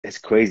It's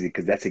crazy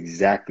because that's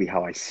exactly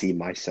how I see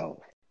myself.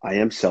 I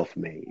am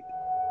self-made.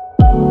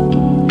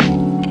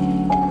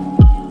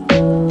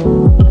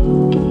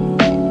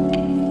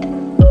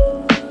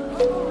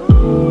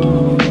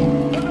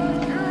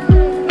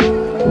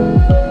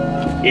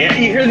 Yeah,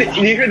 you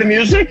hear the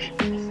music?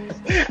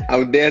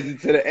 I'm dancing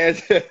to the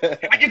answer,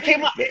 When you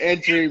came up, the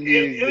entry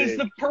it was music.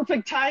 the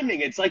perfect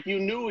timing. It's like you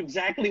knew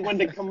exactly when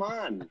to come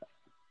on.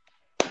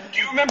 Do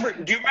you remember?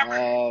 Do you remember?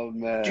 Oh Do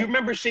you man,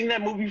 remember seeing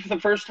that movie for the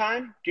first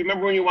time? Do you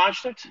remember when you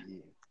watched it?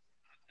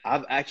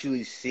 I've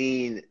actually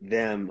seen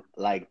them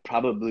like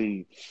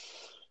probably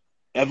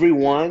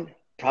everyone,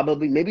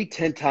 probably maybe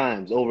 10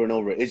 times over and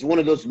over. It's one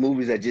of those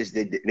movies that just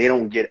they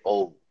don't get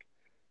old.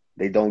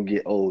 They don't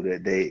get old.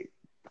 They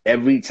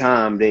every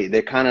time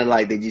they're kind of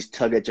like they just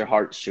tug at your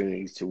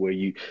heartstrings to where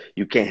you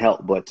can't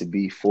help but to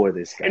be for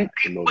this guy And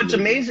in those what's movies.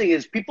 amazing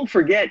is people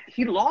forget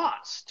he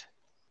lost.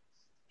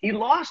 He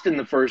lost in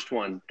the first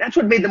one. That's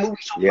what made the movie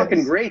so fucking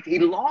Yes. great. He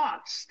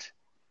lost.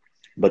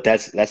 But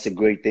that's a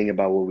great thing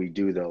about what we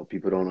do though.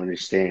 People don't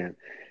understand.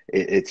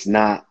 It's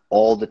not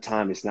all the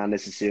time. It's not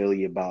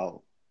necessarily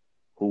about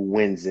who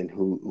wins and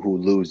who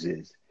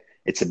loses.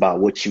 It's about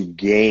what you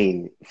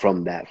gain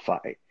from that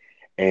fight.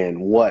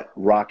 And what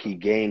Rocky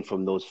gained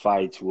from those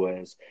fights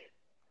was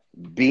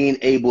being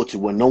able to,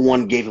 when no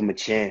one gave him a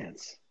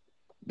chance,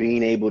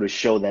 being able to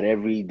show that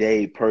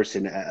everyday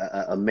person,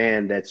 a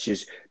man that's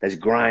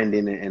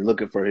grinding and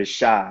looking for his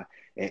shot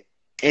at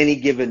any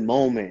given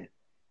moment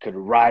could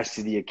rise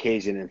to the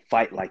occasion and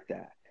fight like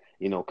that.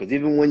 You know, because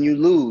even when you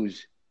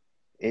lose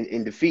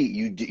in defeat,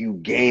 you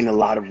gain a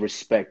lot of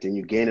respect and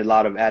you gain a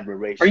lot of Are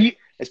admiration, you?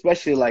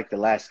 especially like the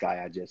last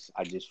guy I just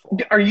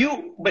fought. Are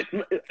you? But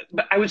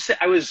I would say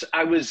I was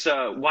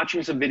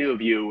watching some video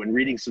of you and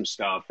reading some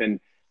stuff. And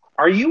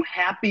are you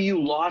happy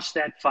you lost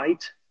that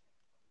fight?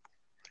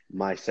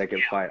 My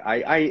second fight,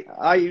 I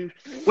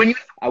When you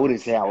I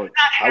wouldn't say I was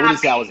not I wouldn't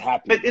say I happy, was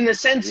but happy. in the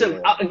sense of, Yeah.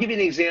 I'll give you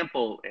an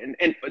example.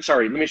 And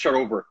sorry, let me start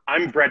over.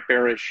 I'm Brett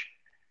Berish.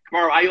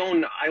 Kamaru, I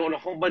own a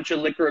whole bunch of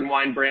liquor and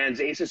wine brands: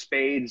 Ace of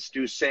Spades,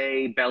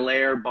 Douce, Bel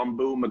Air,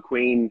 Bumbu,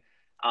 McQueen.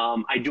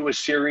 I do a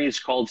series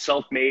called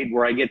Self Made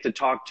where I get to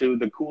talk to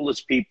the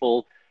coolest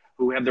people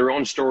who have their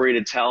own story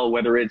to tell,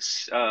 whether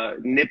it's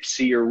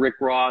Nipsey or Rick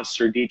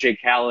Ross or DJ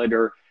Khaled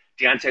or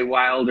Deontay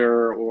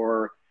Wilder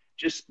or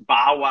just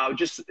Bow Wow,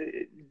 just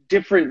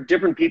different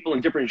people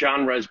in different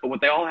genres. But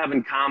what they all have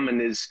in common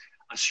is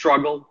a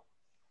struggle,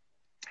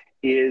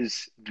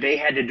 is they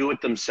had to do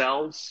it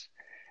themselves.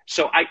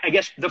 So I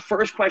guess the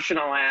first question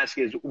I'll ask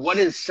is, what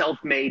does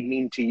self-made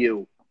mean to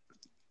you?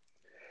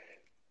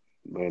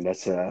 Man,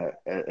 it's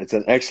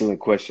an excellent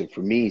question.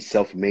 For me,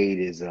 self-made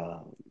is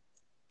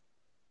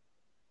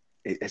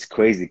it's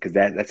crazy because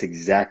that's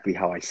exactly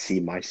how I see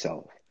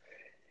myself.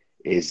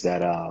 Is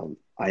that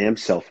I am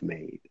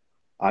self-made.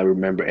 I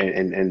remember,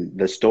 and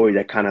the story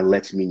that kind of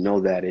lets me know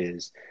that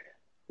is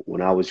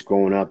when I was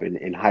growing up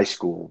in high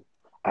school,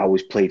 I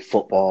always played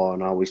football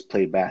and I always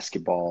played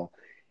basketball,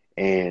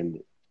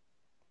 and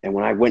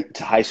when I went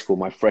to high school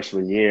my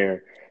freshman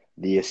year,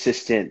 the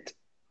assistant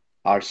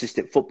our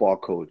assistant football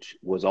coach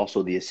was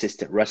also the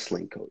assistant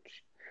wrestling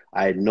coach.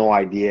 I had no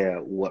idea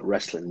what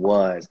wrestling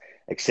was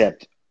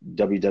except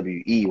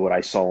WWE, what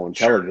I saw on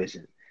Sure.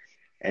 television.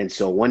 And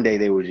so one day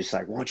they were just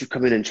like, "Why don't you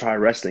come in and try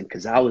wrestling?"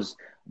 Because I was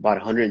about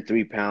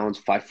 103 pounds,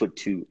 5 foot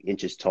 2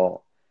 inches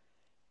tall,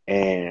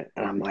 and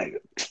I'm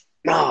like,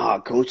 "Nah,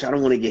 coach, I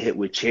don't want to get hit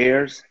with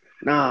chairs.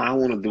 Nah, I don't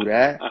want to do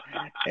that."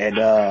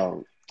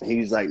 And he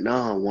was like,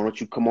 "Nah, why don't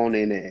you come on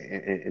in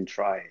and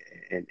try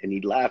it?" And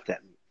he laughed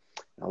at me.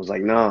 I was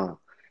like, "Nah."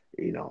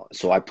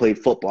 So I played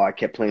football. I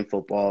kept playing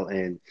football,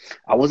 and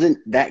I wasn't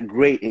that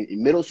great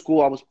in middle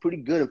school. I was pretty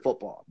good in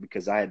football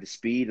because I had the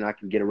speed and I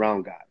can get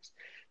around guys.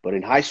 But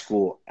in high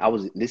school,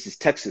 this is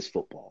Texas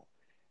football.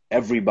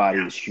 Everybody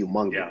Yeah. is Yeah.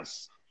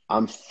 humongous.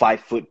 I'm 5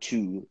 foot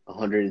 2,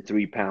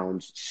 103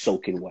 pounds,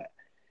 soaking wet,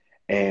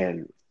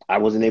 and I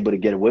wasn't able to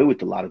get away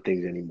with a lot of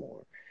things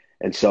anymore.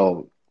 And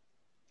so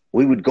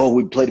we'd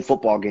play the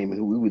football game,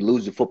 and we would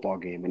lose the football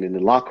game, and in the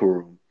locker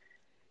room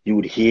you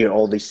would hear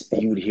all this.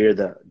 You would hear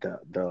the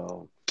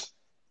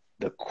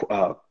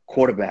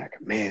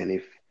quarterback, man,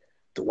 if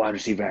the wide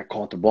receiver had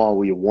caught the ball,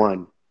 we'd have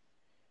won.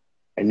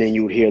 And then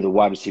you would hear the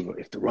wide receiver,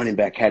 if the running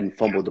back hadn't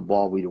fumbled the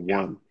ball, we'd have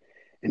Yeah. won.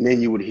 And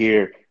then you would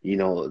hear,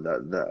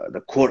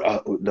 the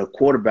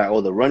quarterback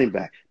or the running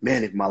back,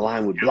 man, if my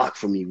line would block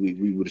for me,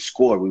 we would have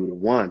scored, we would have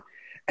won.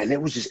 And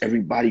it was just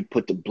everybody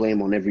put the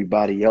blame on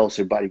everybody else.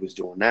 Everybody was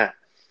doing that.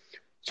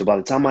 So by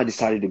the time I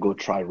decided to go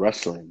try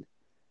wrestling,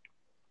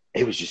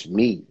 it was just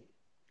me.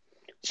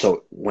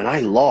 So when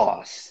I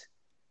lost,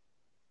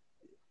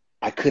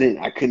 I couldn't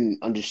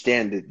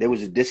understand that there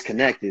was a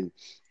disconnect, and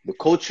the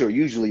culture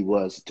usually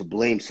was to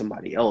blame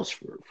somebody else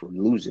for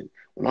losing.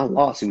 When I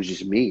lost, it was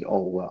just me.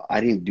 Oh well, I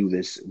didn't do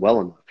this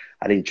well enough.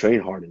 I didn't train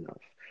hard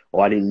enough.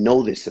 Or I didn't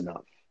know this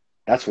enough.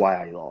 That's why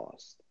I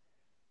lost.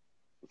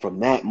 From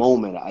that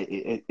moment,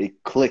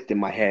 it clicked in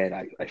my head.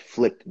 I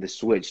flipped the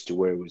switch to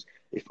where it was,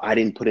 if I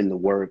didn't put in the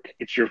work,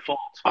 It's your fault.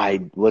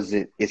 I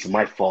wasn't. It's It's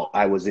my your fault. fault.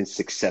 I wasn't Yeah.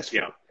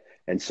 successful.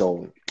 And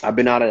so I've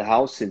been out of the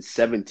house since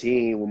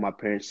 17 when my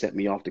parents sent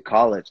me off to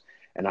college.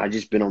 And I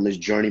just been on this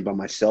journey by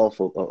myself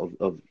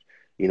of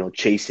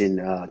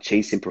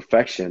chasing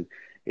perfection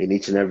in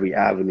each and every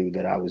avenue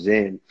that I was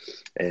in.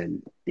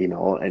 And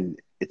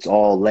it's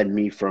all led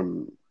me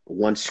from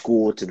one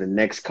school to the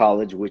next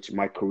college, which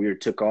my career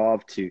took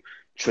off, to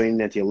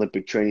training at the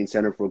Olympic Training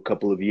Center for a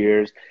couple of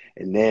years.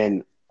 And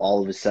then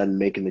all of a sudden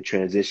making the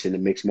transition to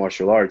mixed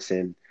martial arts.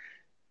 And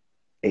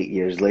 8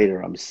 years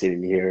later, I'm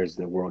sitting here as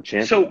the world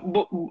So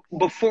champion.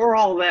 before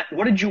all that,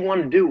 what did you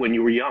want to do when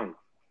you were young?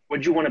 What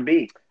did you want to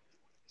be?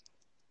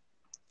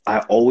 I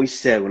always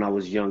said when I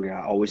was younger,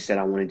 I always said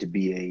I wanted to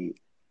be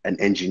an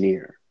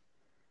engineer.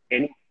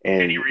 Any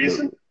And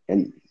reason?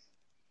 and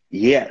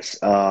yes,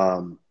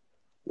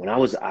 when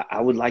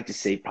I would like to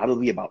say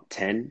probably about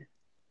 10,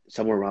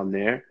 somewhere around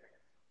there.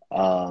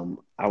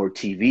 Our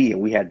TV,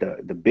 and we had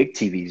the big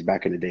TVs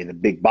back in the day, the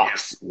big Yeah.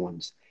 box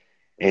ones,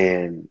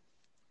 and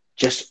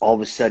just all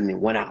of a sudden it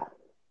went out.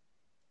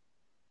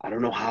 I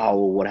don't know how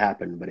or what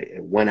happened, but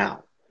it went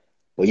out.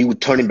 But you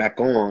would turn it back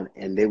on,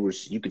 and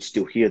you could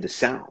still hear the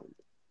sound.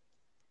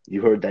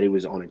 You heard that it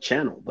was on a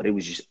channel, but it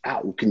was just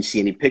out. We couldn't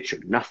see any picture,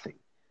 nothing.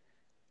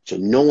 So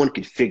no one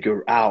could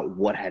figure out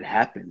what had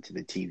happened to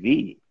the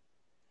TV.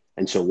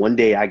 And so one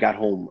day I got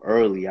home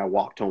early. I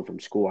walked home from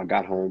school. I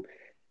got home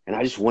and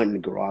I just went in the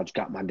garage,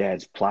 got my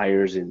dad's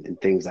pliers and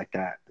things like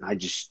that. And I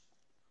just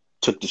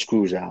took the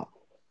screws out,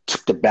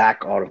 took the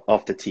back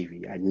off the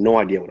TV. I had no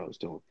idea what I was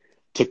doing.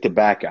 Took the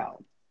back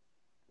out,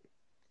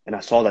 and I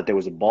saw that there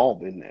was a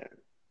bulb in there.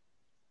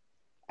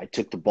 I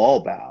took the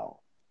bulb out,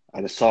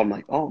 and I saw, I'm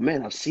like, oh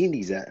man, I've seen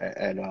these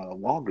at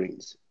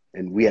Walgreens.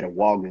 And we had a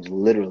Walgreens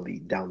literally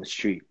down the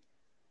street.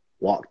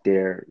 Walked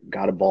there,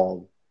 got a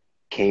bulb,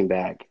 came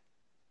back,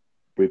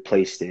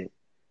 replaced it,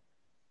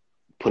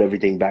 put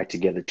everything back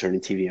together, turned the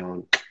TV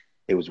on.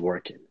 It was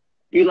working.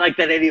 You like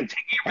that idea of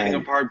taking everything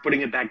And apart,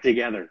 putting it back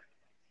together.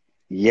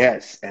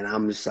 yes, and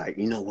I'm just like,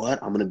 you know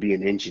what? I'm gonna be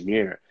an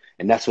engineer,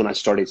 and that's when I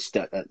started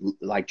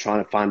like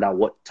trying to find out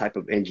what type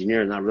of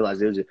engineer, and I realized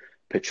there's a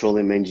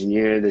petroleum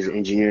engineer, there's an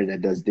engineer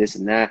that does this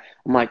and that.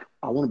 I'm like,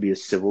 I want to be a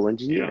civil Yeah.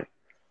 engineer.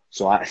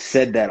 So I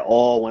said that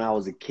all when I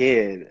was a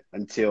kid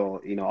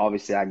until,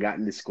 obviously I got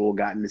into school,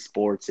 got into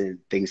sports, and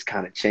things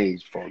kind of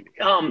changed for me.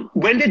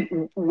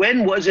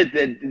 When was it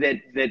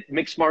that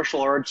mixed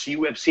martial arts,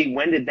 UFC,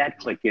 when did that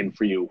click in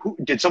for you?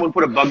 Did someone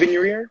put a bug in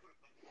your ear?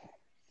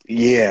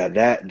 Yeah,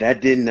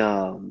 that didn't.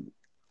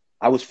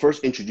 I was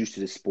first introduced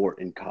to the sport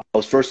in college. I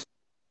was first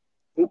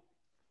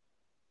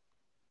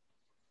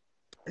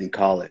in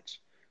college.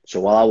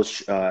 So while I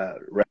was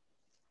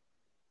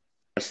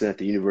wrestling at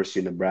the University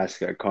of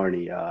Nebraska at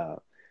Kearney,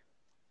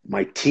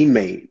 my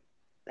teammate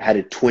had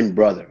a twin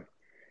brother,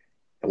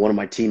 and one of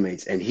my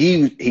teammates, and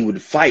he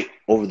would fight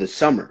over the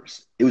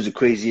summers. It was the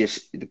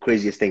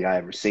craziest thing I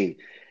ever seen.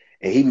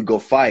 And he would go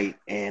fight,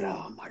 and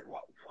I'm like, why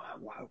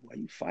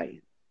you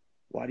fighting?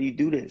 Why do you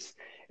do this?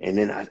 And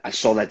then I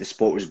saw that the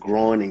sport was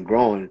growing and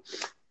growing.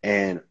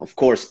 And of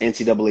course,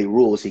 NCAA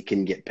rules, he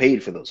couldn't get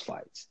paid for those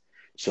fights.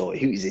 So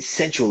he was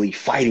essentially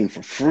fighting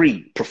for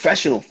free,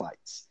 professional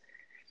fights.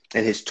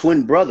 And his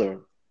twin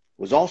brother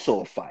was also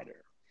a fighter.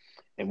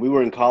 And we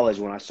were in college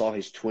when I saw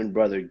his twin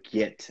brother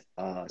get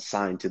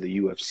signed to the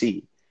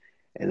UFC.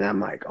 And I'm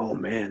like, oh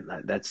man,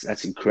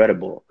 that's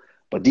incredible.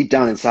 But deep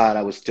down inside,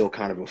 I was still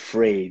kind of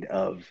afraid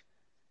of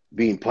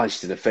being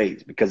punched in the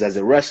face, because as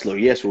a wrestler,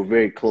 yes, we're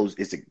very close.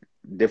 It's a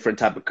different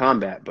type of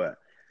combat, but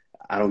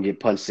I don't get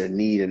punched in the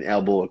knee, an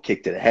elbow, or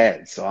kick to the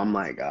head. So I'm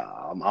like,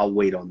 I'll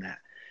wait on that.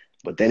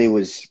 But then it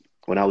was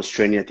when I was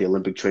training at the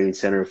Olympic Training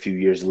Center a few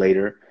years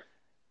later. It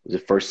was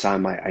the first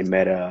time I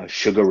met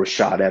Sugar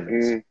Rashad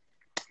Evans,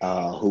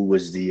 who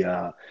was he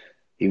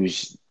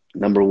was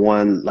number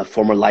one,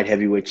 former light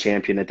heavyweight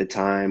champion at the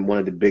time, one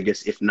of the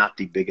biggest, if not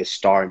the biggest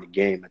star in the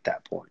game at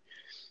that point.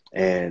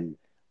 And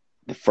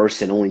the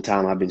first and only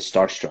time I've been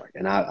starstruck.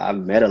 And I've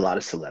met a lot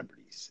of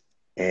celebrities.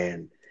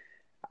 And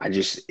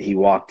he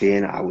walked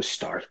in, I was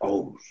starstruck.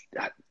 Oh,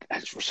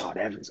 that's Rashad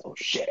Evans. Oh,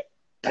 shit,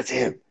 that's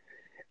him.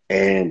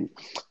 And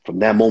from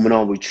that moment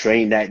on, we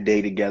trained that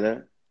day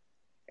together.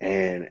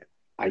 And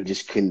I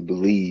just couldn't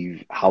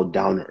believe how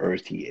down to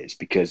earth he is,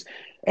 because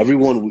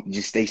everyone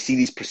they see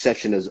these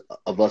perceptions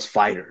of us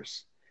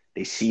fighters.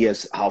 They see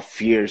us how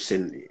fierce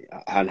and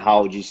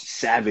how just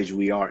savage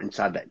we are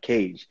inside that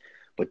cage,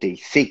 but they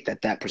think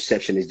that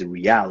perception is the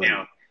reality.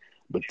 Yeah.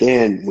 But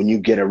then when you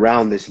get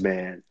around this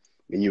man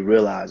and you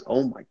realize,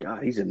 oh my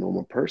God, he's a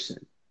normal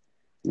person.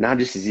 Not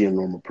just is he a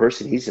normal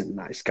person, he's a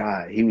nice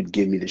guy. He would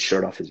give me the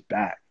shirt off his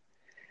back.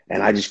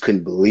 And I just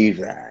couldn't believe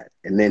that.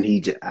 And then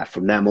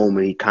from that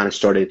moment, he kind of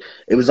started,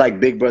 it was like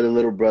big brother,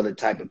 little brother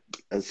type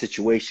of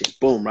situation.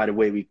 Boom, right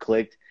away we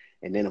clicked.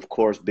 And then, of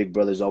course, big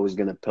brother's always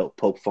going to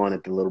poke fun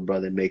at the little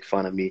brother and make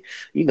fun of me.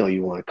 You know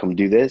you want to come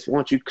do this. Why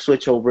don't you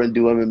switch over and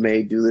do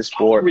MMA, do this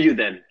How old sport? were you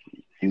then?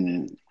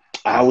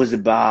 I was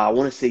about, I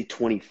want to say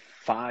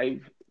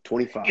 25.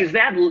 Is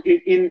that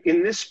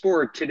in this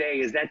sport today,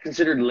 is that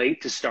considered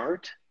late to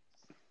start?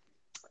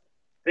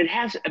 It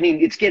has, I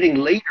mean, it's getting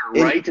later,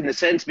 And right? In the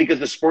sense because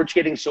the sport's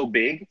getting so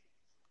big.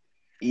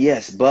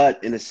 yes,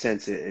 but in a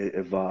sense,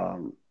 if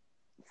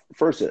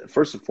first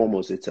and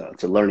foremost, it's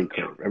a learning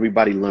Yeah. curve.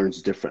 Everybody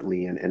learns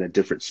differently and at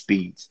different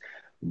speeds.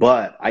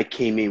 But I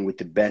came in with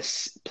the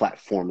best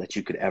platform that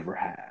you could ever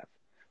have,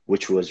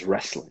 which was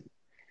wrestling.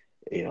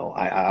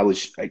 I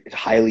was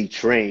highly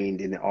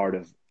trained in the art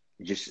of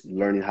just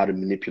learning how to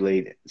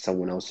manipulate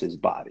someone else's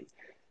body.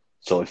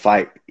 So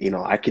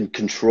I can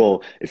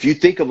control. If you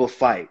think of a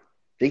fight,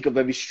 think of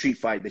every street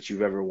fight that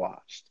you've ever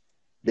watched.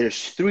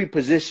 There's three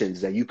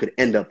positions that you could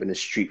end up in a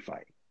street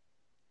fight.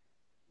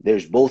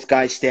 There's both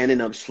guys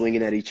standing up,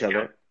 swinging at each Yeah.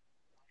 other,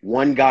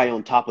 one guy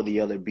on top of the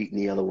other, beating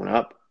the other one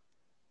up,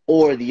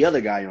 or the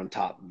other guy on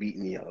top,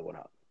 beating the other one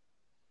up.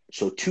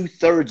 So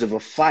two-thirds of a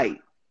fight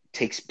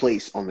takes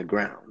place on the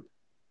ground.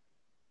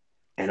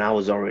 And I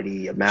was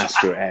already a So,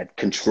 master at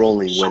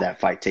controlling where so that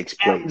fight takes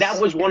that place.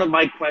 was one of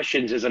my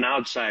questions as an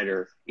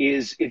outsider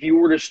is if you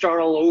were to start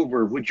all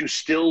over, would you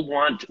still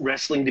want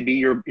wrestling to be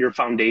your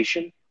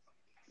foundation?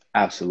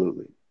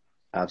 Absolutely.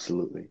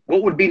 Absolutely.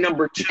 What would be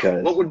number two?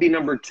 What Because would be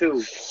number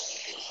two?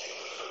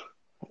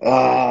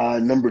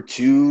 number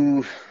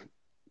two,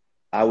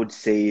 I would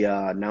say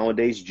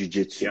nowadays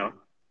jiu-jitsu, Yeah.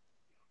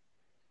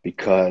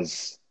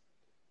 because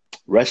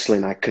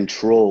wrestling, I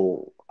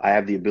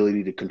have the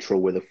ability to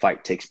control where the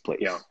fight takes Yeah.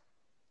 place.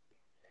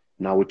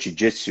 Now with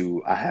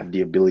jiu-jitsu, I have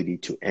the ability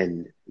to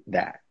end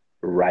that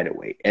right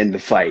away, end the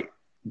fight,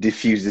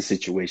 diffuse the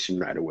situation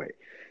right away,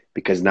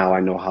 because now I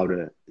know how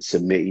to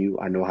submit you.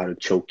 I know how to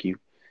choke you.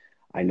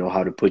 I know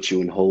how to put you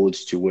in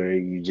holds to where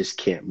you just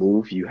can't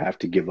move. You have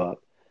to give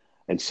up.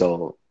 And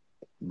so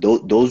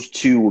those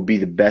two would be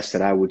the best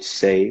that I would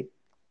say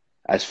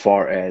as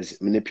far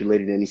as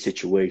manipulating any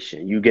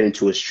situation. You get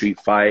into a street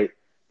fight,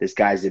 this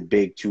guy's a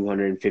big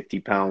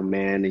 250-pound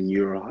man and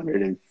you're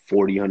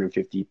 140,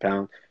 150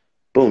 pounds.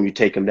 Boom, you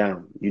take him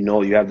down. You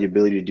know you have the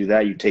ability to do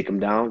that. You take him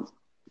down,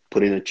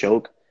 put in a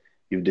choke,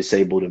 you've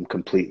disabled him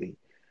completely.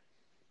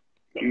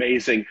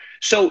 Amazing.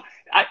 So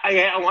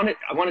I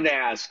wanted to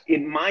ask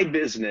in my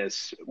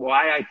business,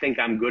 why I think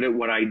I'm good at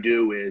what I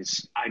do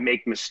is I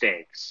make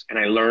mistakes and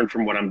I learn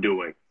from what I'm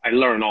doing. I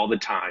learn all the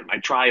time. I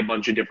try a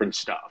bunch of different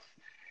stuff.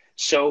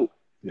 So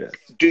Yes.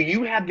 do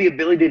you have the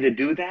ability to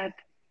do that?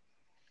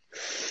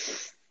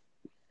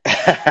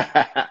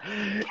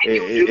 Can you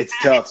do It's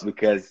that? tough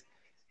because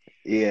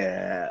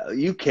yeah,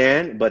 you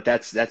can, but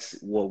that's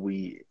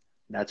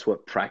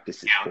what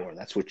practice is Yeah. for.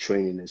 That's what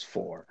training is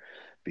for.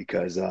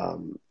 Because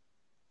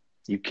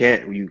you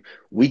can't you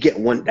we get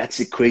one that's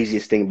the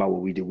craziest thing about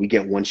what we do. We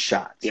get one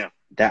shot. Yeah.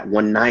 That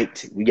one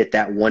night, we get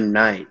that one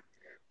night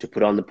to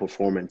put on the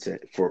performance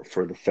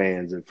for the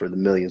fans and for the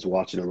millions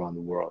watching around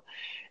the world.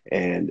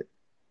 And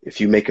if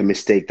you make a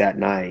mistake that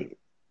night,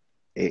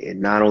 it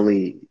not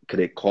only could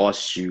it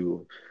cost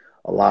you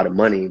a lot of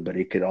money, but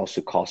it could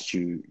also cost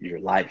you your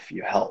life,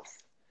 your health.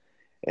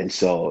 And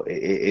so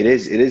it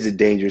is a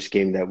dangerous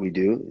game that we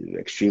do,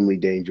 extremely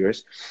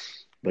dangerous.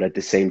 But at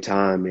the same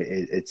time,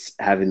 it's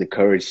having the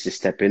courage to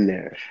step in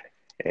there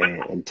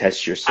and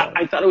test yourself.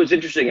 I thought it was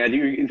interesting. I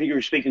think you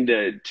were speaking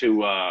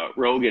to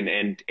Rogan,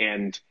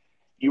 and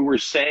you were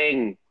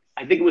saying,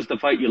 I think it was the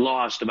fight you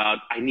lost about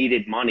I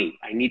needed money,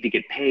 I need to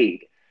get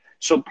paid.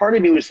 So part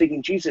of me was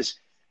thinking, Jesus,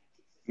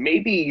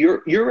 maybe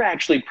you're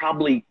actually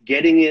probably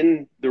getting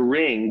in the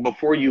ring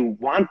before you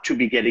want to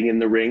be getting in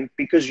the ring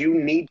because you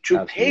need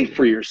to pay Absolutely.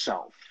 for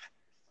yourself.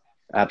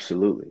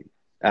 Absolutely.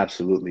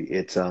 Absolutely.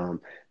 It's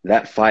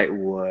that fight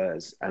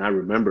was, and I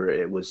remember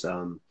it was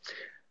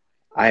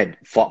I had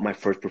fought my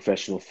first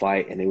professional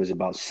fight, and it was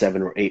about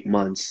 7 or 8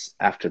 months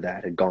after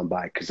that had gone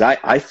by. Because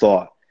I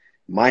thought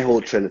my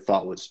whole train of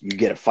thought was, you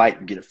get a fight,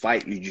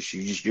 you're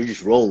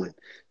just rolling.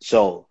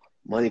 So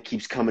money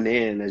keeps coming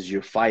in as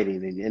you're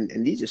fighting,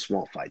 and these are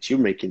small fights. You're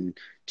making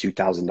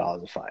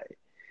 $2,000 a fight,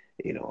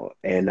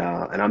 and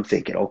I'm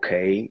thinking,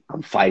 okay,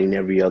 I'm fighting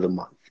every other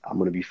month. I'm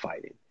gonna be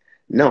fighting.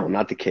 No,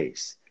 not the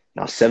case.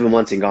 Now 7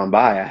 months had gone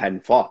by, I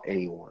hadn't fought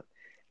anyone,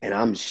 and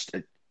I'm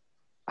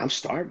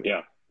starving.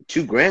 Yeah.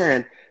 2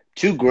 grand,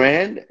 2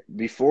 grand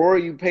before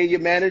you pay your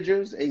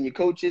managers and your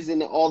coaches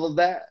and all of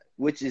that,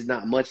 which is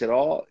not much at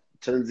all,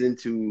 turns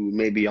into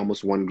maybe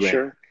almost 1 grand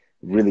Sure.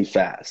 really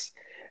fast.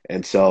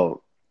 And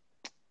so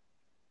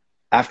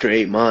after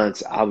 8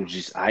 months, I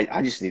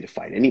just need to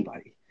fight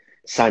anybody.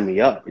 Sign me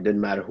up. It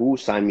doesn't matter who,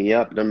 sign me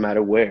up, it doesn't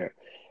matter where.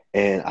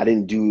 And I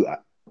didn't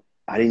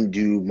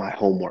do my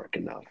homework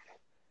enough.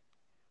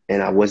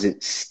 And I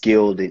wasn't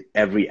skilled in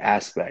every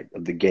aspect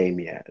of the game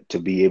yet to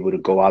be able to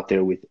go out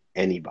there with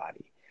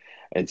anybody.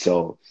 And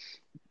so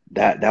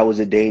that was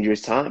a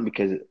dangerous time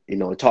because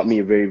it taught me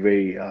a very,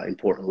 very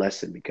important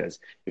lesson, because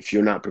if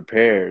you're not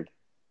prepared,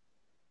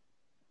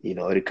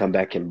 it'll come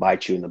back and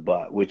bite you in the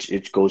butt, which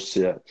it goes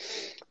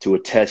to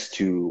attest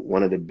to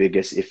one of the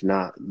biggest, if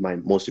not my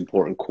most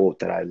important quote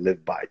that I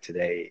live by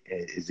today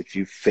is, if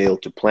you fail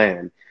to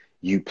plan,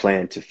 you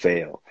plan to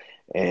fail.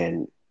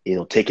 And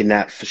taking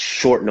that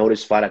short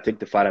notice fight, I took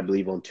the fight, I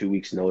believe, on 2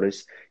 weeks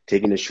notice.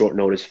 Taking a short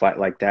notice fight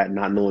like that,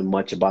 not knowing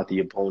much about the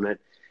opponent,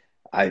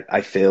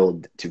 I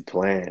failed to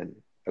plan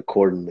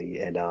accordingly,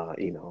 and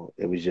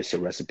it was just a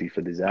recipe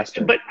for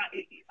disaster. But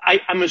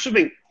I'm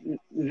assuming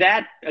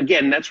that,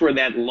 again, that's where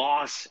that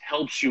loss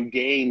helps you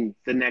gain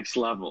the next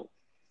level.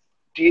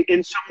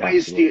 In some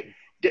ways, Absolutely.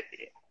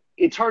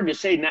 it's hard to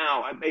say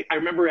now. I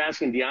remember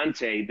asking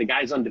Deontay, the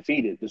guy's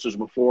undefeated. This was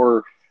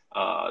before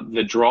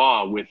the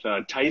draw with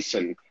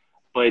Tyson,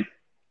 but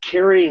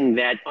carrying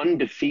that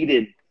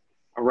undefeated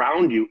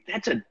around you,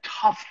 that's a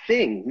tough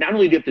thing. Not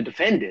only do you have to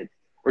defend it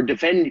or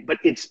defend, but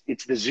it's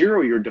the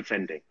zero you're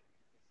defending.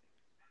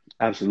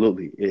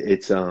 Absolutely.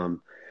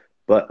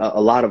 But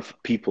a lot of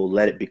people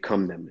let it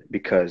become them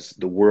because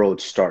the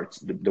world starts,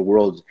 the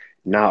world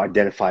now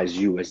identifies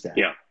you as that.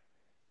 Yeah.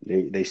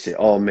 They say,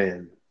 oh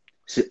man,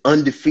 it's an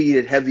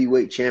undefeated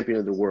heavyweight champion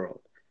of the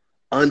world.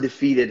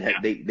 Undefeated. Yeah.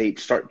 They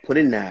start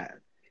putting that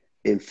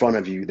in front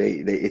of you.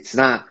 It's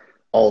not,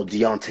 oh,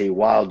 Deontay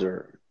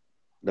Wilder,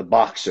 the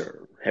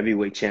boxer,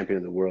 heavyweight champion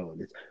of the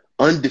world. It's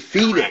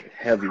undefeated Correct.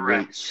 heavyweight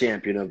Correct.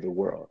 champion of the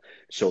world.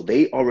 So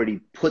they already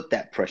put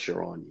that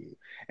pressure on you.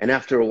 And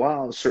after a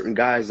while, certain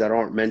guys that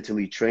aren't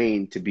mentally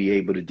trained to be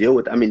able to deal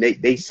with it, I mean,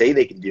 they say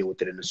they can deal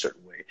with it in a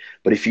certain way.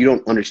 But if you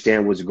don't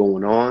understand what's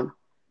going on,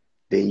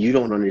 then you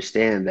don't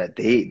understand that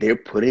they're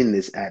putting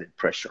this added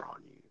pressure on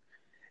you.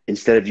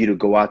 Instead of you to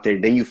go out there,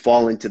 then you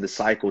fall into the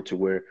cycle to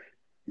where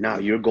now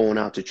you're going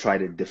out to try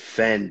to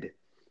defend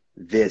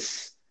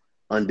this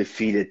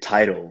undefeated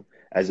title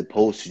as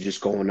opposed to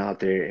just going out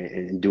there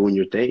and doing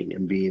your thing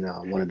and being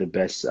one of the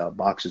best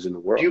boxers in the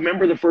Do you world.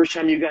 remember the first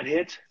time you got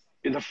hit?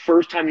 The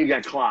first time you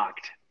got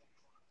clocked?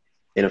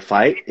 In a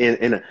fight,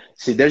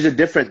 see, there's a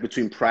difference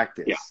between Yeah.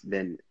 practice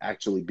than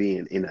actually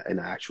being in an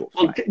actual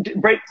Well, fight.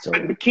 right, So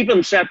but keep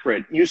them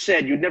separate. You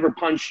said you'd never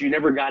punched, you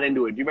never got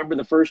into it. Do you remember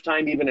the first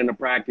time, even in a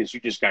practice, you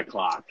just got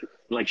clocked?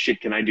 Like,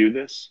 shit, can I do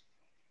this?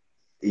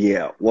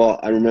 yeah, well,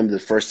 I remember the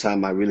first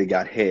time I really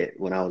got hit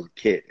when I was a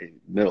kid in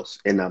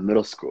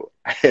middle school.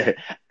 I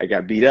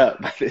got beat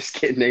up by this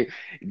kid named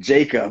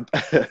Jacob,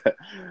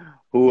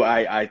 who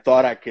I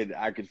thought I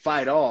could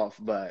fight off,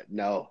 but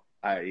no,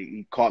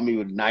 he caught me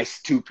with a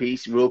nice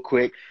two-piece real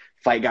quick.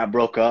 Fight got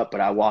broke up, but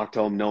I walked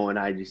home knowing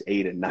I just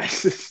ate a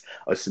nice,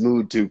 a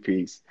smooth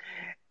two-piece.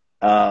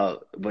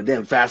 But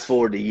then fast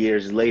forward to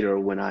years later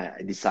when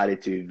I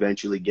decided to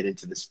eventually get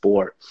into the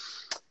sport,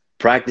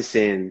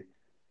 practicing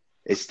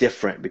it's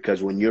different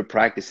because when you're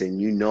practicing,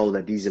 you know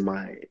that these are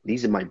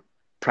my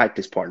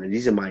practice partners.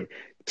 These are my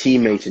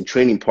teammates and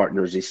training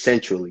partners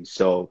essentially.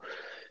 So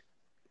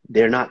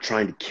they're not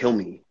trying to kill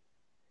me,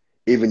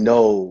 even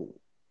though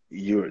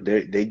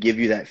they give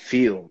you that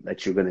feel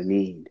that you're gonna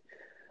need.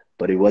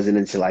 But it wasn't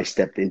until I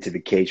stepped into the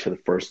cage for the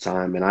first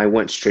time and I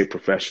went straight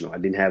professional. I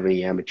didn't have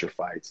any amateur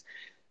fights.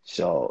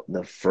 So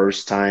the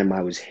first time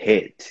I was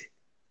hit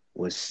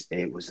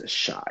it was a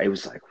shock. It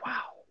was like,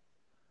 wow.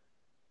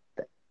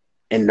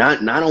 And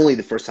not only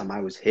the first time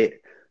I was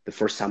hit, the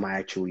first time I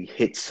actually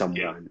hit Yeah.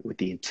 someone with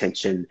the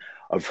intention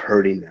of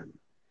hurting them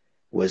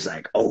was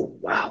like, oh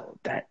wow,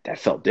 that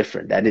felt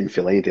different. That didn't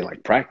feel anything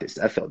like practice.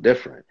 That felt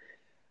different.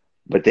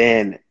 But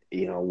then,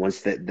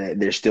 once that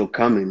they're still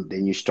coming,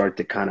 then you start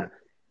to kind of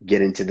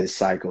get into this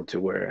cycle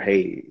to where,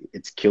 hey,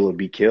 it's kill or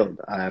be killed.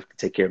 I have to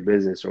take care of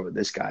business or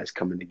this guy's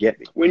coming to get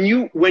me. When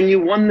you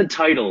won the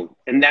title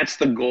and that's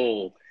the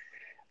goal,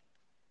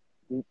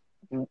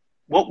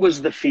 what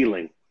was the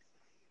feeling?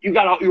 You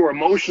were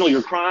emotional,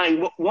 you're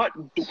crying.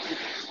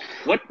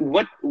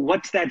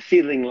 What's that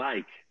feeling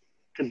like?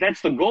 Because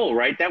that's the goal,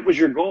 right? That was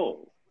your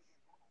goal.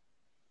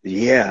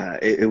 Yeah,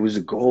 it was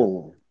a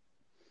goal.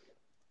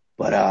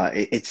 But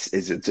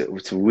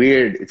it's a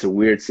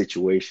weird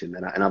situation,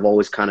 and I've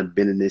always kind of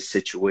been in this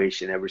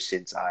situation ever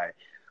since I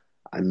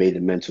made the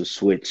mental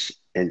switch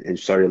and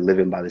started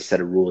living by the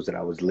set of rules that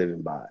I was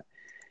living by,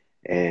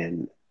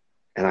 and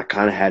I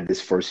kind of had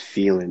this first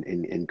feeling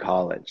in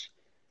college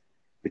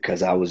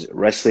because I was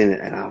wrestling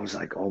and I was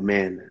like, oh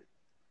man,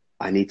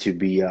 I need to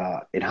be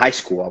in high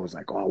school. I was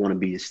like, oh, I want to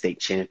be a state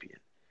champion,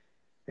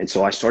 and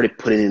so I started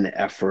putting in the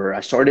effort. I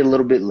started a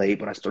little bit late,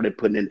 but I started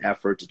putting in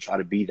effort to try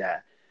to be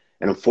that.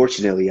 And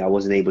unfortunately, I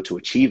wasn't able to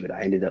achieve it.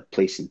 I ended up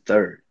placing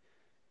third.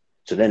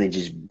 So then it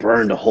just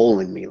burned a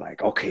hole in me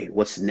like, okay,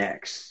 what's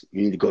next?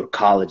 You need to go to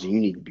college and you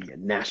need to be a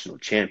national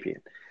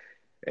champion.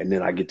 And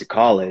then I get to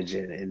college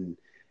and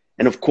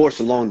of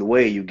course, along the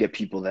way, you get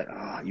people that,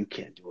 you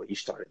can't do it. You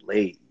started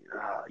late.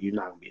 You're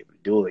not going to be able to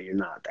do it. You're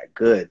not that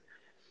good.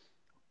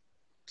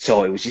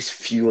 So it was just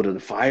fuel to the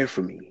fire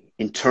for me,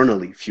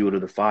 internally fuel to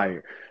the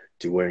fire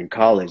to where in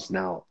college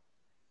now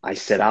I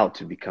set out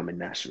to become a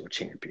national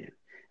champion.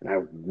 And I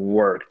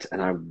worked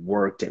and I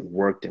worked and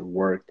worked and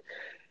worked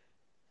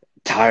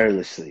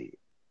tirelessly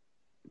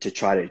to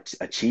try to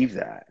achieve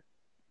that.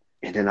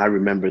 And then I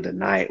remember the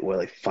night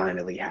where it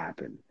finally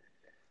happened,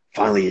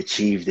 finally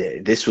achieved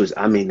it. This was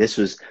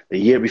the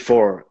year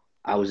before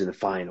I was in the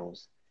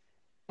finals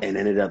and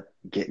ended up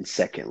getting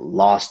second,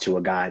 lost to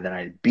a guy that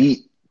I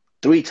beat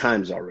 3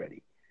 times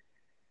already.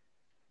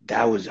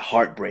 That was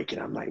heartbreaking.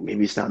 I'm like,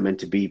 maybe it's not meant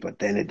to be, but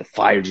then the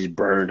fire just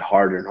burned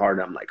harder and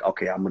harder. I'm like,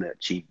 okay, I'm going to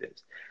achieve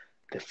this.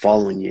 The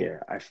following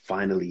year, I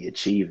finally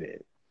achieve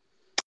it.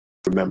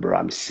 Remember,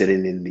 I'm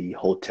sitting in the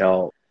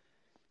hotel,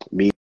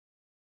 me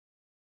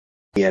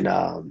and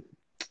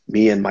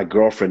me and my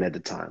girlfriend at the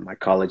time, my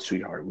college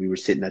sweetheart, we were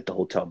sitting at the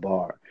hotel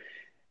bar.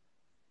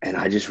 And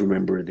I just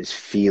remember this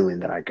feeling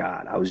that I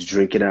got. I was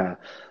drinking a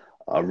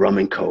rum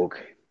and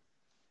coke.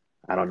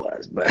 I don't know what it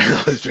was, but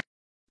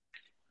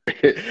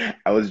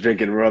I was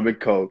drinking rum and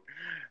coke.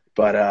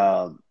 But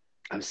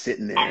I'm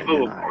sitting there, and Oh,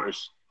 then of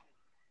course.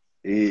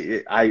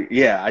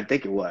 yeah, I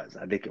think it was.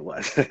 I think it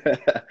was.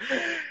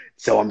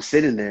 So I'm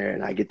sitting there,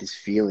 and I get this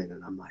feeling,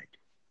 and I'm like,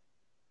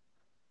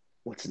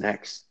 what's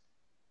next?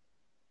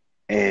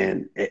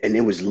 And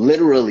it was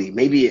literally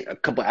maybe a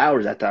couple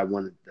hours after I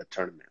won the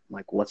tournament. I'm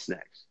like, what's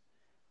next?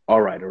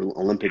 All right,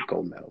 Olympic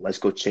gold medal. Let's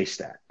go chase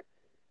that.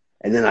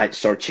 And then I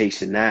start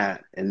chasing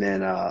that. And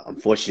then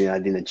unfortunately, I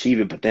didn't achieve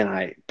it. But then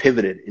I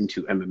pivoted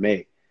into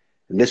MMA.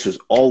 And this was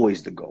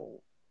always the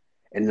goal.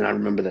 And then I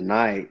remember the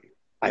night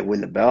I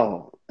win the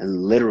belt.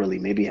 And literally,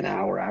 maybe an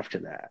hour after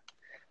that,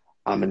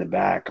 I'm in the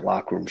back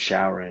locker room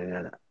showering.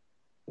 And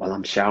while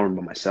I'm showering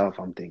by myself,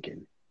 I'm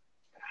thinking,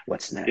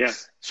 what's Yeah.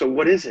 next? So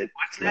what is it?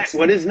 What's next?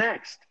 What is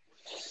next?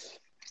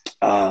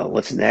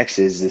 What's next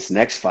is this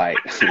next fight.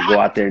 Go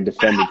out there and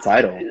defend the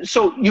title.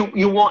 So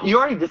you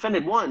already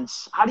defended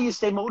once. How do you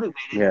stay motivated?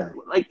 Yeah.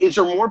 Like, is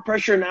there more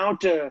pressure now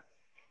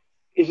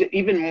is it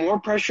even more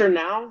pressure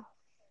now?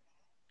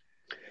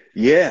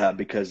 Yeah,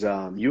 because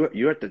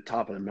you're at the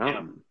top of the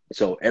mountain. Yeah.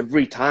 So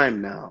every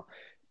time now,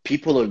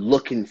 people are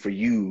looking for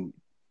you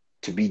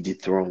to be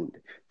dethroned,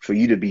 for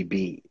you to be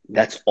beat.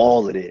 That's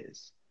all it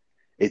is.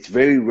 It's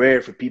very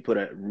rare for people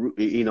to,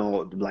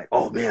 like,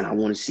 oh man, I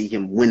want to see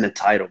him win the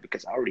title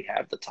because I already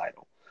have the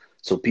title.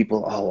 So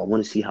people, oh, I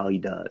want to see how he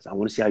does. I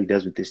want to see how he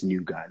does with this new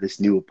guy, this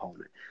new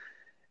opponent.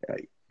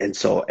 And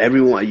so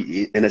everyone,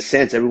 in a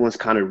sense, everyone's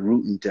kind of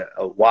rooting to,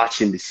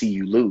 watching to see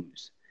you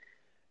lose.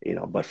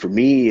 But for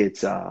me,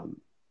 it's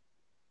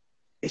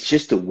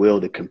just the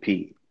will to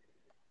compete.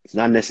 It's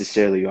not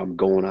necessarily I'm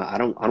going out.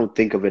 I don't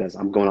think of it as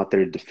I'm going out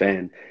there to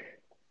defend.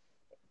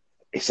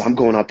 I'm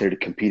going out there to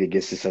compete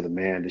against this other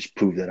man to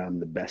prove that I'm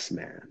the best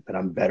man, that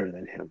I'm better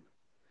than him,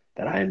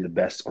 that I am the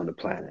best on the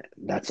planet.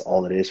 That's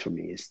all it is for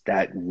me. It's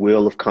that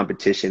will of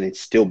competition.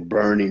 It's still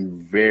burning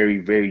very,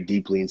 very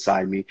deeply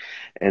inside me.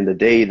 And the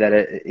day that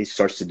it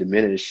starts to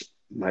diminish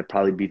might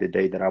probably be the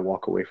day that I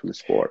walk away from the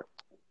sport.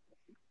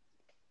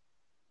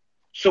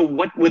 So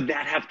what would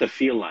that have to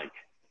feel like?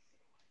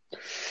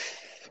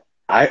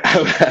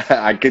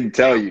 I couldn't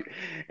tell you,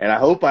 and I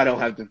hope I don't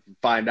have to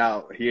find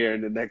out here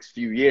in the next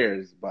few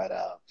years. But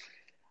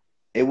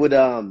it would,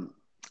 I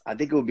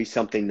think it would be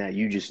something that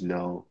you just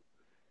know,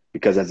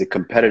 because as a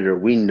competitor,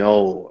 we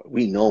know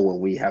when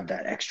we have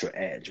that extra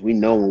edge. We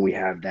know when we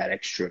have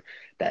that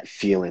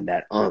feeling,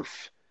 that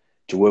umph,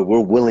 to where we're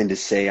willing to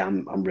say,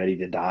 I'm ready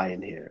to die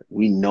in here.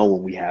 We know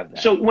when we have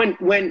that. So when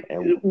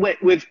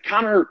with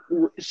Conor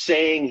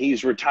saying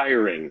he's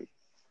retiring,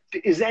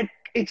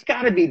 it's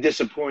got to be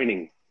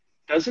disappointing,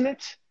 doesn't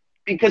it?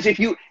 Because if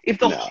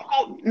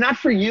not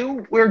for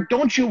you, where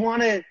don't you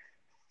want to,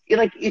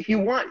 like,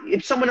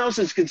 if someone else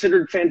is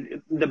considered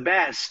the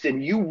best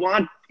and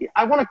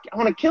I want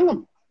to kill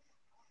him.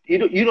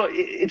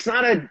 It's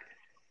not a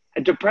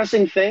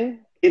depressing thing.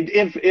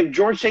 If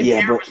George St.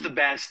 Pierre was the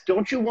best,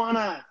 don't you want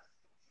to?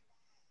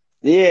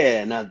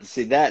 Yeah, now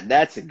see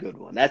that's a good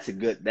one. That's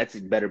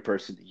a better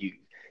person to use.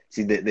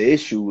 See, the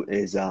issue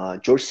is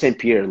George St.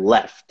 Pierre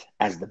left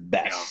as the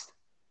best. Yeah.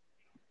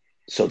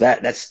 So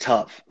that's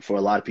tough for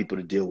a lot of people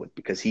to deal with,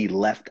 because he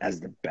left as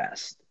the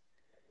best.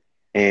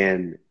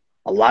 And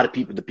a lot of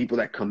people, the people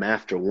that come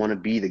after, want to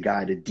be the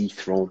guy to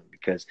dethrone him,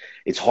 because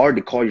it's hard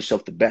to call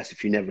yourself the best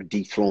if you never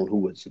dethroned who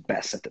was the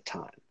best at the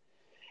time.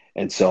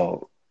 And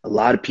so a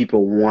lot of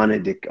people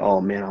wanted to, oh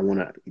man, I want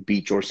to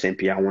beat George St.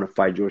 Pierre. I want to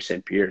fight George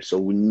St. Pierre. So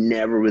we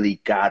never really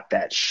got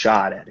that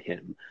shot at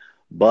him.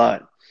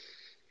 But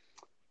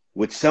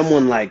with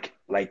someone like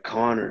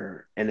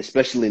Conor, and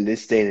especially in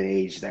this day and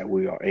age that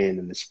we are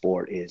in the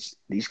sport, is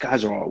these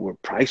guys we're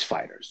prize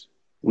fighters.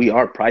 We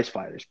are prize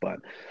fighters, but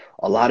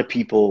a lot of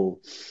people,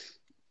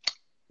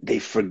 they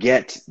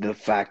forget the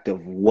fact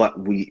of why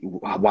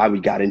we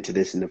got into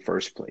this in the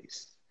first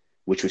place,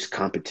 which was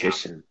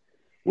competition,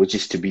 which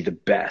is to be the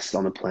best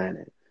on the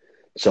planet.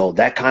 So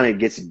that kind of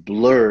gets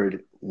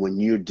blurred when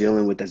you're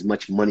dealing with as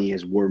much money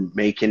as we're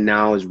making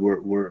now, as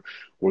we're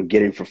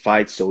getting for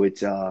fights. So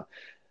it's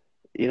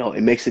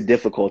it makes it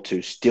difficult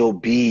to still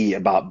be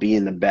about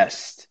being the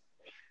best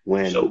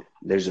when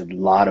there's a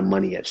lot of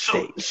money at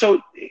stake. So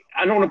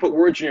I don't want to put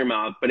words in your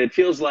mouth, but it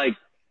feels like,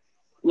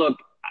 look,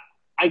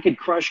 I could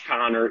crush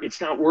Conor.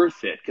 It's not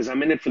worth it because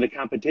I'm in it for the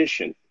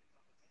competition.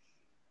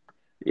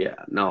 Yeah,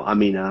 no, I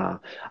mean, I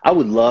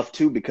would love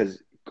to,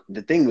 because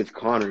the thing with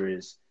Conor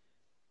is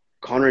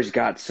Conor's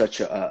got such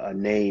a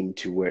name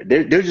to where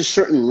there's a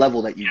certain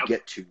level that you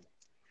get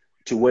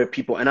to where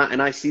people, and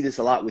I see this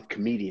a lot with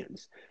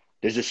comedians.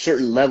 There's a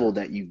certain level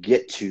that you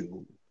get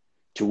to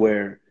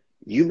where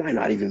you might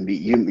not even be,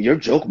 your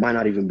joke might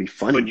not even be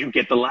funny. But you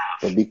get the laugh.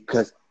 But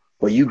because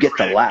but you get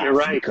the Correct. You're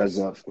laughs right. because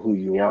of who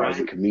you You're are as a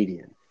right.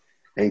 comedian.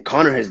 And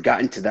Conor has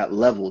gotten to that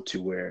level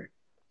to where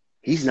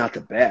he's not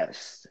the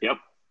best, Yep.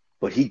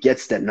 but he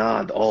gets that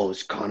nod. Oh,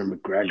 it's Conor Yep.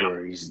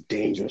 McGregor. He's a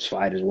dangerous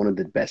fighter, he's one of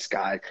the best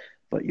guys,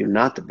 but you're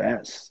not the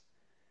best.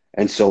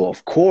 And so,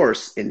 of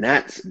course,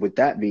 with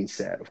that being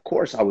said, of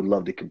course, I would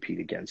love to compete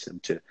against him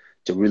to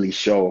really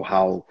show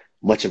how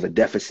much of a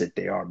deficit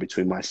they are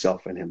between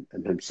myself and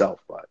himself.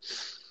 But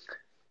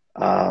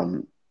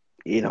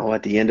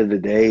at the end of the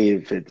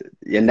day,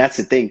 and that's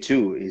the thing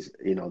too, is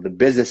the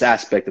business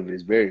aspect of it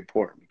is very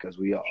important because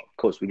of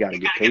course, we got to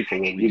get paid for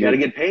what we You got to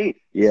do. get paid.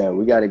 Yeah,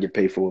 we got to get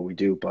paid for what we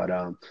do. But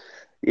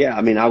yeah,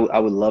 I mean, I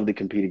would love to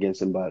compete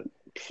against him, but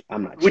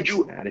I'm not Would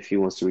chasing you that. If he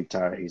wants to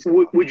retire, he's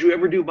would you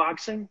ever do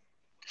boxing?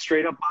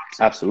 Straight up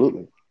boxing?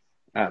 absolutely,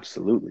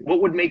 absolutely.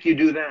 What would make you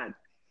do that?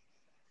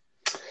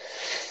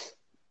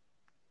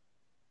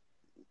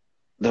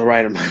 The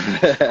right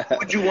amount,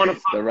 Would you want to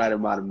the fight? right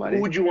amount of Who money.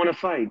 would you want to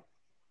fight?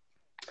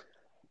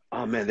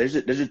 Oh man, there's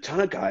a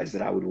ton of guys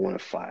that I would want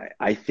to fight.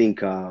 I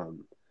think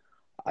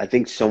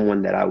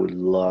someone that I would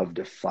love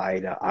to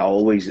fight. I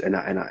always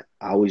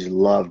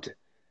loved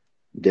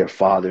their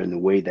father and the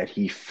way that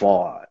he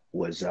fought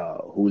was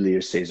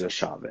Julio Cesar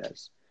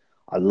Chavez.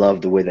 I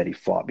loved the way that he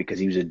fought because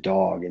he was a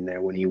dog in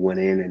there when he went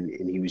in and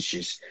he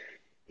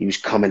was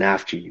coming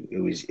after you.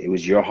 It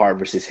was your heart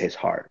versus his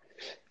heart.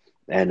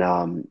 And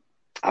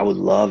I would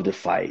love to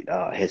fight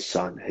his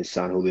son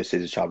Julio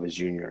Cesar Chavez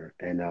Jr.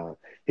 And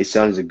his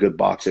son is a good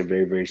boxer,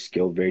 very, very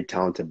skilled, very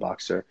talented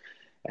boxer.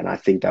 And I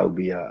think that would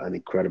be an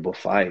incredible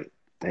fight.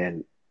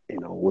 And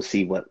we'll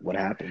see what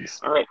happens.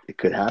 All right. It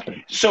could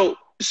happen. So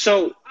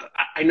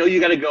I know you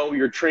got to go.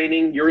 You're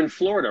training. You're in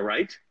Florida,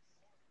 right?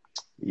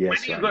 When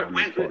Yes, do you right go? now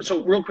I'm in Florida.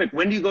 So real quick,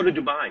 when do you go to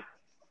Dubai?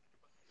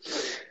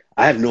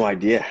 I have no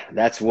idea.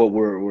 That's what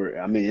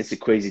I mean, it's a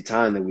crazy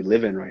time that we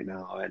live in right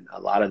now. And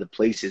a lot of the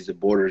places, the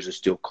borders are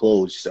still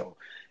closed. So,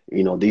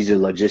 these are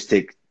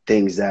logistic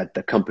things that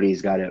the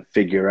company's got to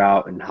figure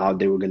out and how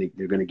they're going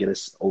to get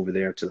us over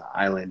there to the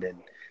island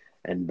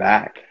and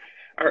back.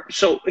 All right,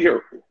 so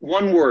here,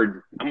 one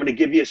word. I'm going to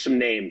give you some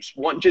names.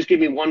 Just give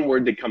me one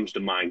word that comes to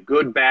mind.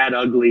 Good, bad,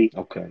 ugly.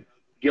 Okay.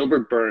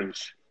 Gilbert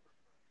Burns,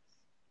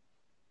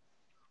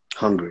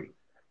 Hungry.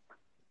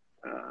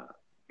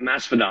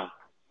 Masvidal,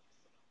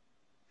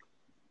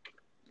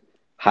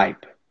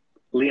 Hype.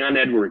 Leon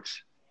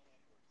Edwards,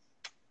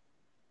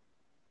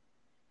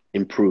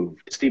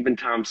 Improved. Stephen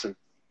Thompson,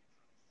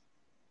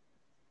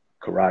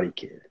 Karate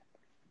Kid.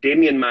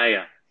 Damian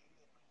Maya,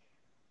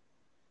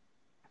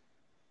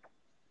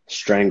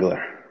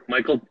 Strangler.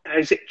 Michael.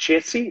 Is it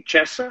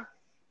Chessa?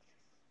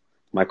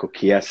 Michael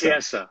Chiesa.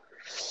 Chiesa,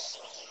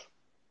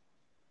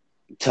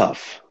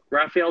 Tough.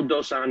 Rafael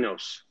Dos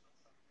Anjos,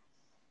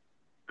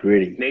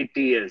 Gritty. Nate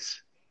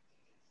Diaz,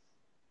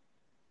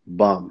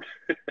 Bum.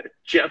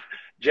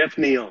 Jeff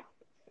Neal,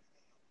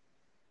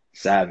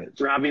 Savage.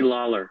 Robbie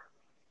Lawler,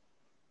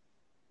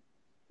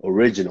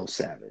 Original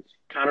Savage.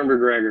 Conor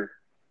McGregor.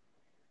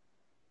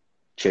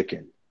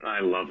 Chicken. I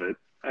love it.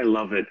 I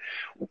love it.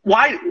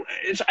 Why?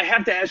 I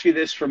have to ask you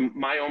this from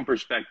my own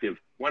perspective.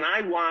 When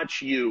I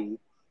watch you,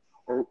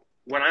 or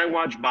when I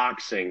watch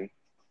boxing,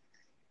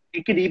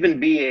 it could even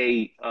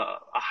be a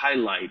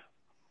highlight.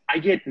 I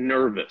get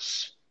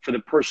nervous for the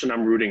person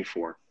I'm rooting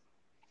for.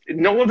 In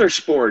no other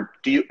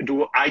sport do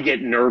I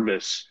get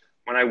nervous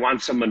when I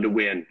want someone to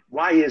win.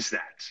 Why is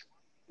that?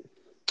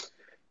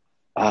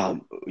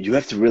 You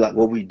have to realize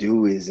what we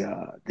do is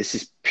this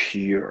is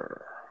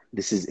pure.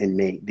 This is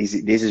innate. This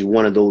is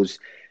one of those.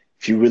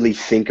 If you really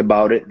think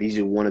about it, these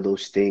are one of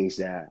those things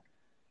that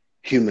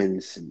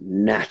humans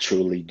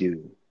naturally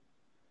do.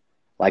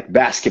 Like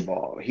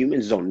basketball,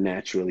 humans don't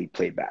naturally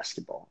play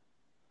basketball.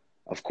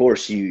 Of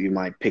course, you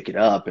might pick it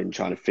up and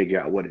try to figure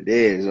out what it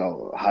is.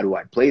 Oh, how do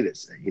I play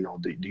this?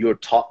 You're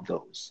taught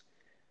those.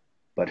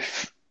 But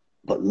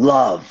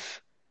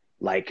love,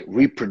 like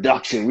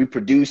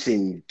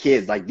reproducing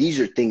kids, like these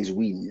are things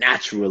we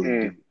naturally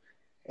do.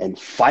 And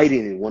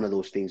fighting is one of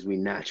those things we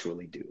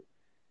naturally do.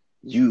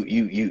 You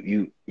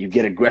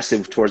get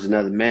aggressive towards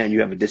another man,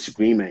 you have a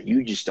disagreement,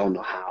 you just don't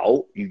know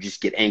how. You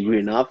just get angry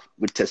enough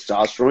with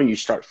testosterone, you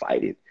start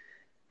fighting.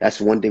 That's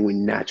one thing we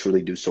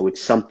naturally do. So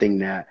it's something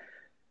that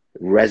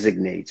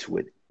resonates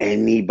with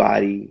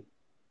anybody,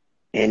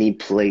 any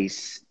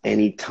place,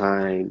 any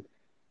time,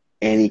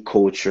 any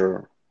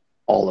culture,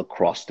 all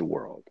across the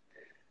world.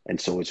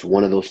 And so it's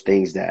one of those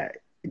things that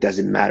it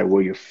doesn't matter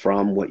where you're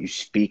from, what you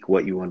speak,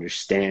 what you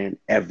understand.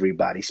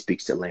 Everybody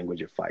speaks the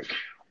language of fight.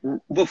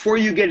 Before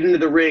you get into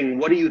the ring,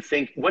 what do you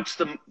think?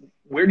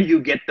 Where do you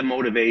get the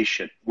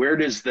motivation? Where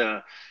does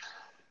for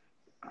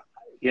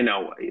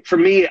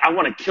me, I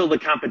want to kill the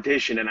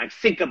competition, and I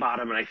think about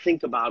them, and I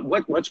think about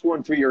what's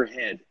going through your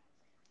head.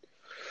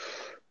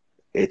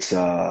 It's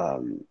a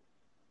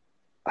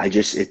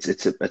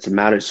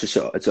matter.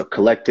 It's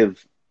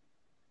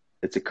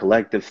a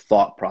collective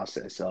thought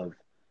process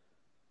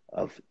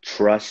of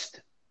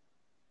trust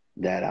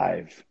that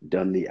I've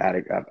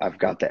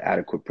got the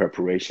adequate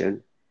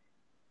preparation.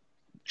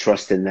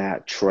 Trust in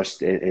that.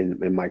 Trust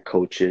in my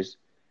coaches,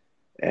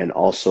 and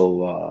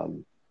also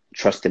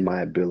trust in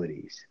my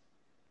abilities.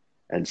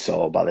 And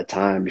so by the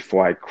time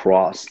before I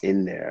cross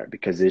in there,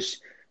 because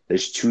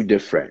there's two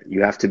different,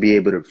 you have to be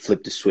able to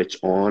flip the switch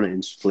on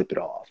and flip it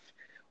off.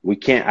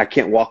 I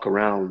can't walk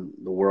around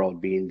the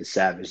world being the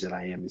savage that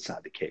I am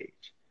inside the cage.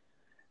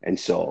 And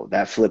so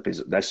that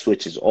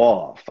switch is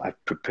off.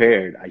 I've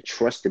prepared. I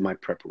trust in my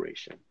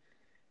preparation.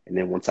 And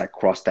then once I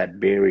cross that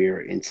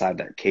barrier inside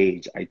that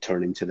cage, I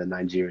turn into the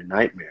Nigerian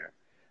nightmare.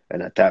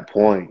 And at that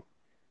point,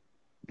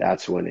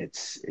 that's when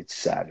it's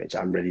savage.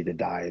 I'm ready to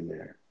die in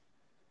there.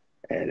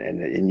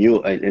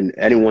 And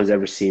anyone's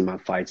ever seen my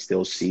fights,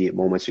 they'll see it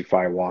moments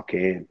before I walk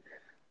in.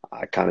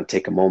 I kind of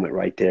take a moment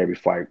right there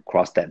before I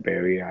cross that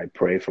barrier. I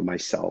pray for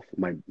myself,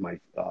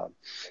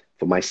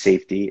 for my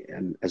safety,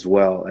 and as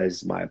well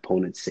as my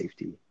opponent's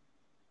safety.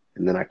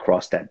 And then I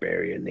cross that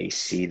barrier, and they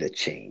see the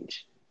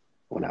change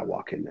when I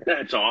walk in there.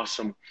 That's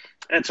awesome.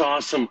 That's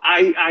awesome.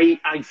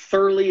 I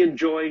thoroughly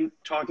enjoy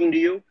talking to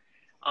you.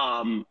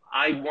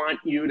 I want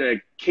you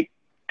to kick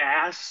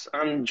ass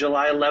on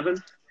July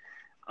 11th.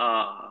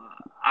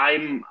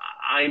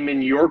 I'm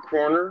in your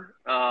corner.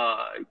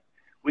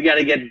 We got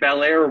to get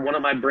Belair or one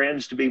of my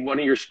brands to be one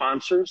of your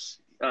sponsors.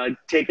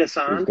 Take us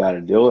on. We've got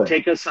to do it.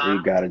 Take us on.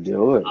 We've got to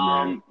do it,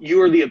 man.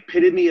 You are the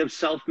epitome of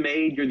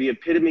self-made. You're the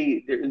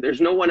epitome.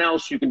 There's no one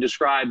else you can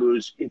describe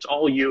it's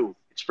all you.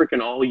 It's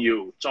freaking all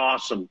you. It's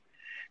awesome.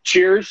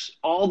 Cheers.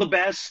 All the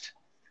best.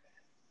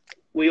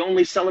 We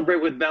only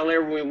celebrate with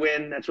Belair when we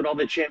win. That's what all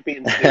the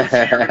champions do.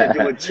 So you're going to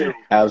do it too.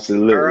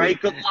 Absolutely. All right.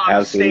 Good luck.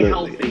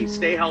 Absolutely. Stay healthy.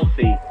 Stay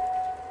healthy.